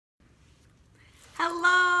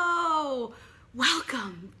Hello!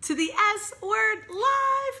 Welcome to the S Word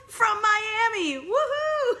live from Miami.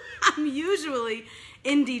 Woohoo! I'm usually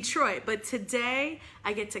in Detroit, but today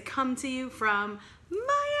I get to come to you from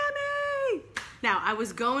Miami. Now, I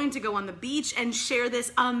was going to go on the beach and share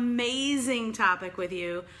this amazing topic with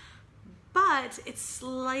you, but it's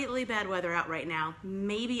slightly bad weather out right now.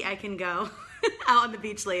 Maybe I can go out on the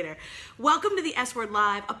beach later. Welcome to the S Word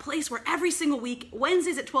Live, a place where every single week,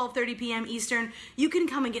 Wednesdays at 12:30 p.m. Eastern, you can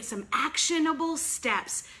come and get some actionable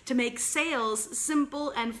steps to make sales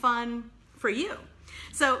simple and fun for you.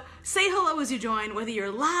 So say hello as you join, whether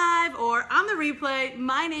you're live or on the replay.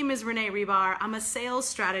 My name is Renee Rebar. I'm a sales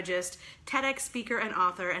strategist, TEDx speaker, and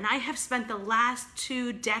author, and I have spent the last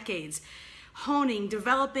 2 decades honing,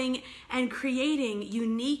 developing, and creating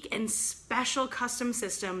unique and special custom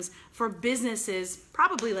systems for businesses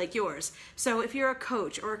probably like yours. So if you're a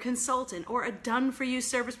coach or a consultant or a done-for-you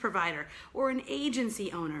service provider or an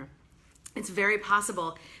agency owner, it's very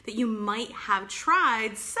possible that you might have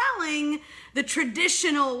tried selling the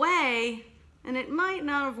traditional way and it might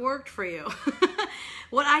not have worked for you.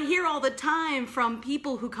 What I hear all the time from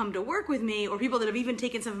people who come to work with me or people that have even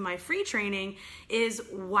taken some of my free training is,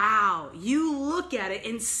 wow, you look at it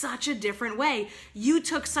in such a different way. You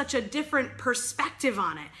took such a different perspective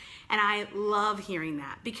on it. And I love hearing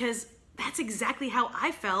that because that's exactly how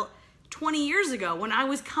I felt 20 years ago when I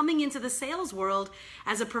was coming into the sales world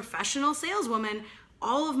as a professional saleswoman.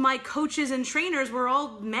 All of my coaches and trainers were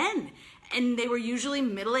all men, and they were usually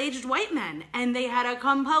middle-aged white men, and they had a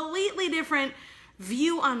completely different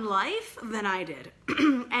view on life than I did.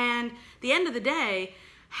 And at the end of the day,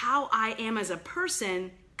 how I am as a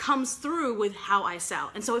person comes through with how I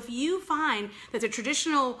sell. And so if you find that the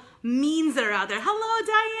traditional means that are out there, hello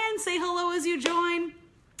Diane, say hello as you join.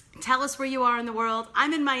 Tell us where you are in the world.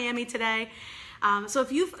 I'm in Miami today. So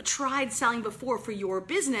if you've tried selling before for your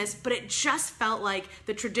business, but it just felt like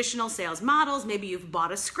the traditional sales models, maybe you've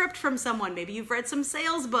bought a script from someone, maybe you've read some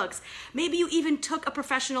sales books, maybe you even took a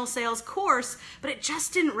professional sales course, but it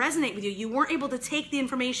just didn't resonate with you. You weren't able to take the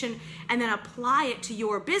information and then apply it to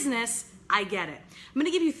your business. I get it. I'm going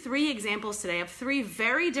to give you 3 examples today of 3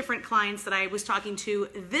 very different clients that I was talking to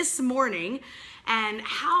this morning and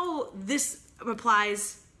how this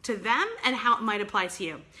applies to them and how it might apply to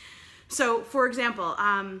you. So, for example,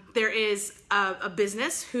 there is a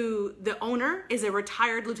business who the owner is a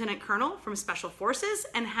retired lieutenant colonel from Special Forces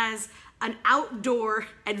and has an outdoor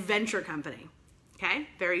adventure company. Okay,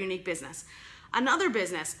 very unique business. Another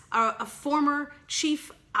business, a former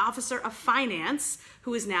chief officer of finance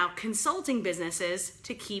who is now consulting businesses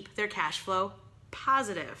to keep their cash flow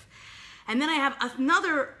positive. And then I have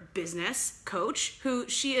another business coach who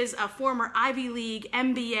she is a former Ivy League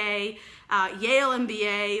MBA, Yale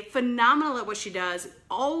MBA, phenomenal at what she does,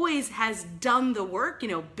 always has done the work,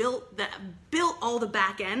 built all the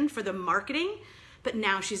back end for the marketing, but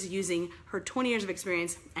now she's using her 20 years of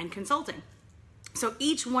experience and consulting. So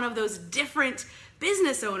each one of those different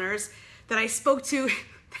business owners that I spoke to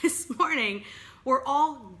this morning were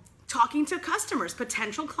all talking to customers,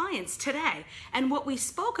 potential clients today. And what we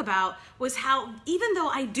spoke about was how even though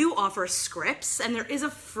I do offer scripts and there is a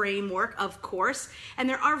framework, of course, and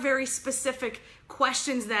there are very specific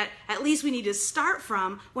questions that at least we need to start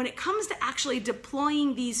from, when it comes to actually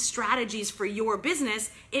deploying these strategies for your business,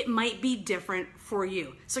 it might be different for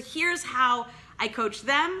you. So here's how I coach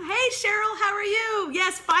them. Hey Cheryl, how are you?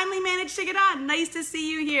 Yes, finally managed to get on. Nice to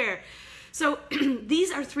see you here. So these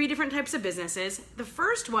are 3 different types of businesses. The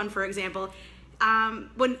first one, for example,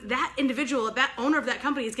 when that individual, that owner of that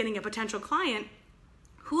company is getting a potential client,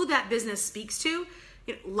 who that business speaks to,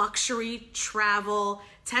 luxury, travel,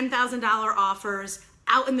 $10,000 offers,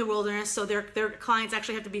 out in the wilderness, so their clients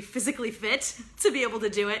actually have to be physically fit to be able to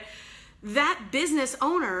do it. That business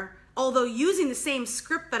owner, although using the same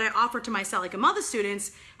script that I offer to my Sell Like a Mother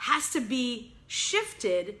students, has to be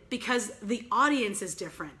shifted because the audience is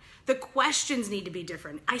different. The questions need to be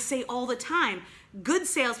different. I say all the time, good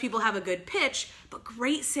salespeople have a good pitch, but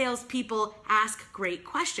great salespeople ask great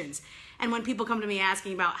questions. And when people come to me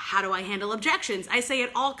asking about how do I handle objections, I say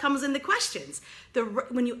it all comes in the questions.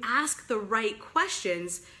 When you ask the right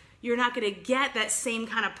questions, you're not going to get that same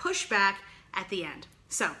kind of pushback at the end.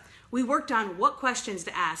 So we worked on what questions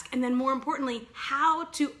to ask, and then more importantly, how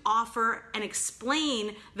to offer and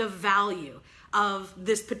explain the value of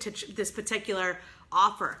this particular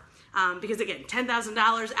offer. Because again,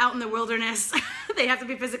 $10,000 out in the wilderness, they have to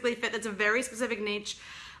be physically fit. That's a very specific niche.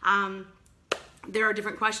 There are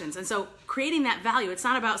different questions. And so creating that value, it's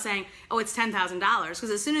not about saying, oh, it's $10,000. Because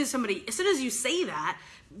as soon as you say that,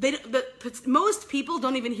 most people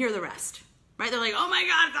don't even hear the rest. right? They're like, oh my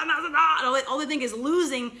God, $10,000. All they think is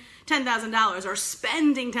losing $10,000 or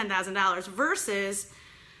spending $10,000 versus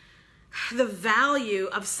the value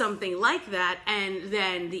of something like that and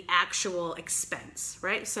then the actual expense,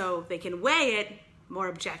 right? So they can weigh it more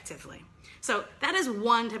objectively. So that is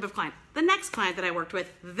one type of client. The next client that I worked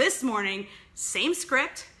with this morning, same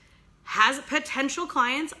script, has potential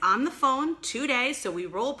clients on the phone 2 days. So we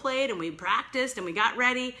role played and we practiced and we got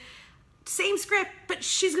ready. Same script, but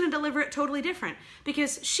she's going to deliver it totally different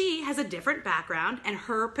because she has a different background and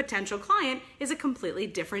her potential client is a completely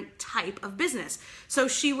different type of business. So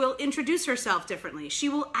she will introduce herself differently. She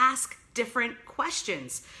will ask different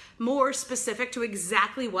questions, more specific to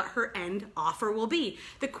exactly what her end offer will be.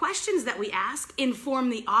 The questions that we ask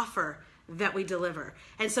inform the offer that we deliver.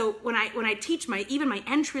 And so when I teach even my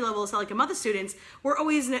entry level Selling a Mother students, we're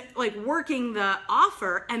always like working the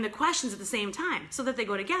offer and the questions at the same time so that they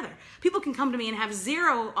go together. People can come to me and have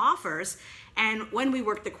 0 offers, and when we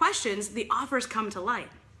work the questions, the offers come to light.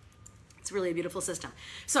 It's really a beautiful system.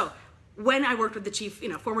 So when I worked with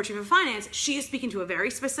the former chief of finance, she is speaking to a very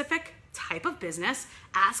specific type of business,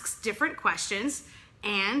 asks different questions,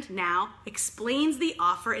 and now explains the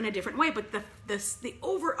offer in a different way. But the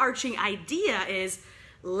overarching idea is,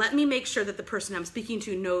 let me make sure that the person I'm speaking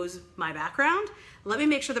to knows my background. Let me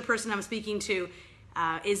make sure the person I'm speaking to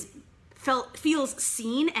feels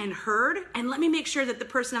seen and heard. And let me make sure that the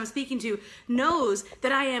person I'm speaking to knows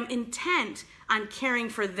that I am intent on caring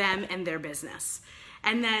for them and their business.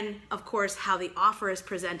 And then, of course, how the offer is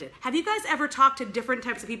presented. Have you guys ever talked to different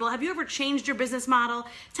types of people? Have you ever changed your business model?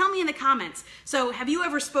 Tell me in the comments. So have you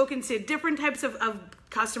ever spoken to different types of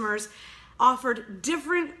customers, offered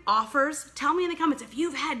different offers? Tell me in the comments if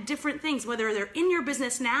you've had different things, whether they're in your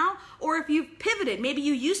business now or if you've pivoted. Maybe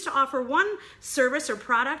you used to offer one service or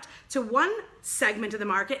product to one segment of the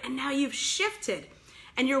market and now you've shifted.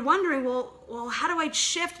 And you're wondering, well, how do I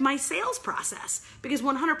shift my sales process? Because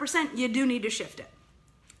 100% you do need to shift it.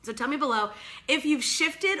 So tell me below if you've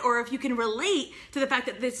shifted or if you can relate to the fact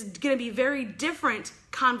that this is going to be very different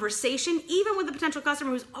conversation, even with a potential customer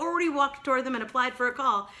who's already walked toward them and applied for a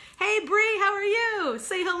call. Hey, Bree, how are you?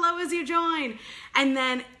 Say hello as you join. And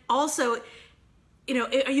then also, are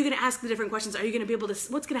you going to ask the different questions? Are you going to be able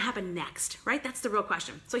to, what's going to happen next, right? That's the real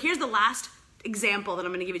question. So here's the last example that I'm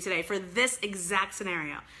going to give you today for this exact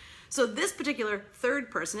scenario. So this particular third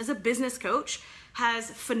person is a business coach, has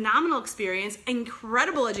phenomenal experience,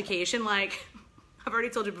 incredible education, like I've already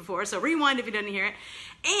told you before, so rewind if you didn't hear it.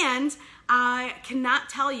 And I cannot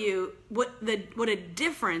tell you what a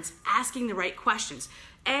difference asking the right questions.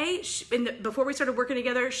 Before we started working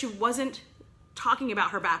together, she wasn't talking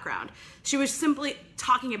about her background. She was simply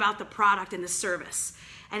talking about the product and the service.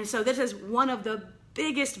 And so this is one of the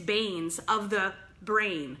biggest banes of the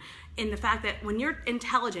brain, in the fact that when you're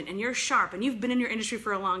intelligent and you're sharp and you've been in your industry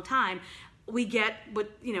for a long time, we get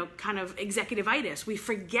kind of executivitis. We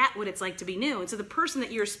forget what it's like to be new. And so the person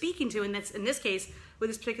that you're speaking to, and that's in this case with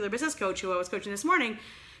this particular business coach who I was coaching this morning,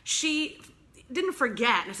 she didn't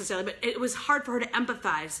forget necessarily, but it was hard for her to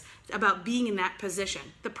empathize about being in that position.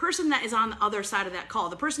 The person that is on the other side of that call,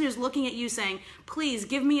 the person who's looking at you saying, please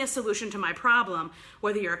give me a solution to my problem,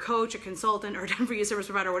 whether you're a coach, a consultant, or a done-for-you service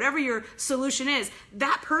provider, whatever your solution is,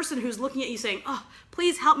 that person who's looking at you saying, oh,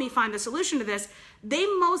 please help me find the solution to this, they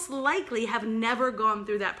most likely have never gone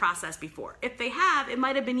through that process before. If they have, it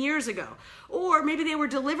might have been years ago. Or maybe they were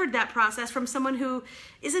delivered that process from someone who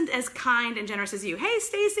isn't as kind and generous as you. Hey,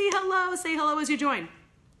 Stacy, hello. Say hello as you join.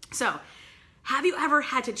 So, have you ever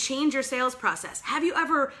had to change your sales process? Have you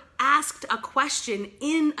ever asked a question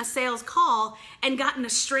in a sales call and gotten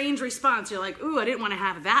a strange response? You're like, ooh, I didn't want to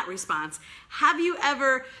have that response. Have you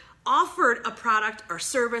ever offered a product or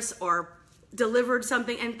service or delivered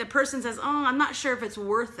something and the person says, oh, I'm not sure if it's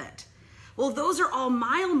worth it? Well, those are all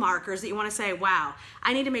mile markers that you want to say, wow,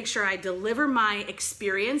 I need to make sure I deliver my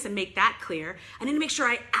experience and make that clear. I need to make sure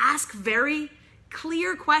I ask very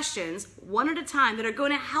clear questions one at a time that are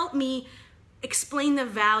going to help me explain the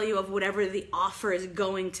value of whatever the offer is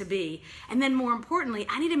going to be. And then more importantly,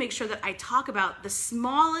 I need to make sure that I talk about the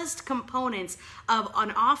smallest components of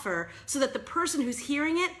an offer so that the person who's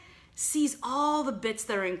hearing it sees all the bits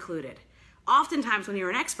that are included. Oftentimes when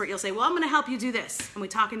you're an expert, you'll say, well, I'm going to help you do this. And we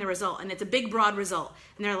talk in the result, and it's a big, broad result.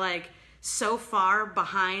 And they're like so far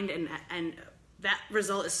behind, and that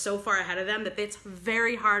result is so far ahead of them that it's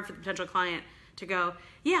very hard for the potential client to go,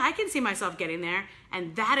 yeah, I can see myself getting there.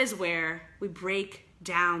 And that is where we break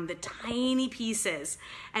down the tiny pieces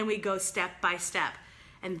and we go step by step.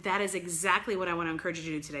 And that is exactly what I want to encourage you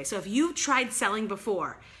to do today. So if you've tried selling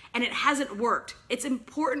before and it hasn't worked, it's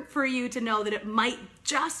important for you to know that it might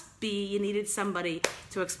just be you needed somebody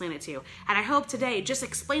to explain it to you. And I hope today just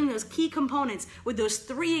explaining those key components with those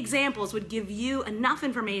 3 examples would give you enough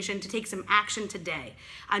information to take some action today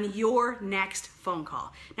on your next phone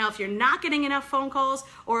call. Now, if you're not getting enough phone calls,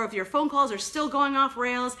 or if your phone calls are still going off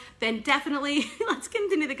rails, then definitely let's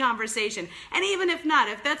continue the conversation. And even if not,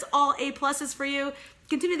 if that's all A pluses for you,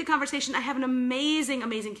 continue the conversation. I have an amazing,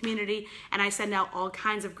 amazing community, and I send out all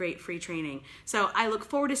kinds of great free training. So I look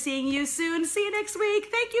forward to seeing you soon. See you next week.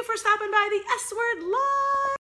 Thank you for stopping by the S Word Live.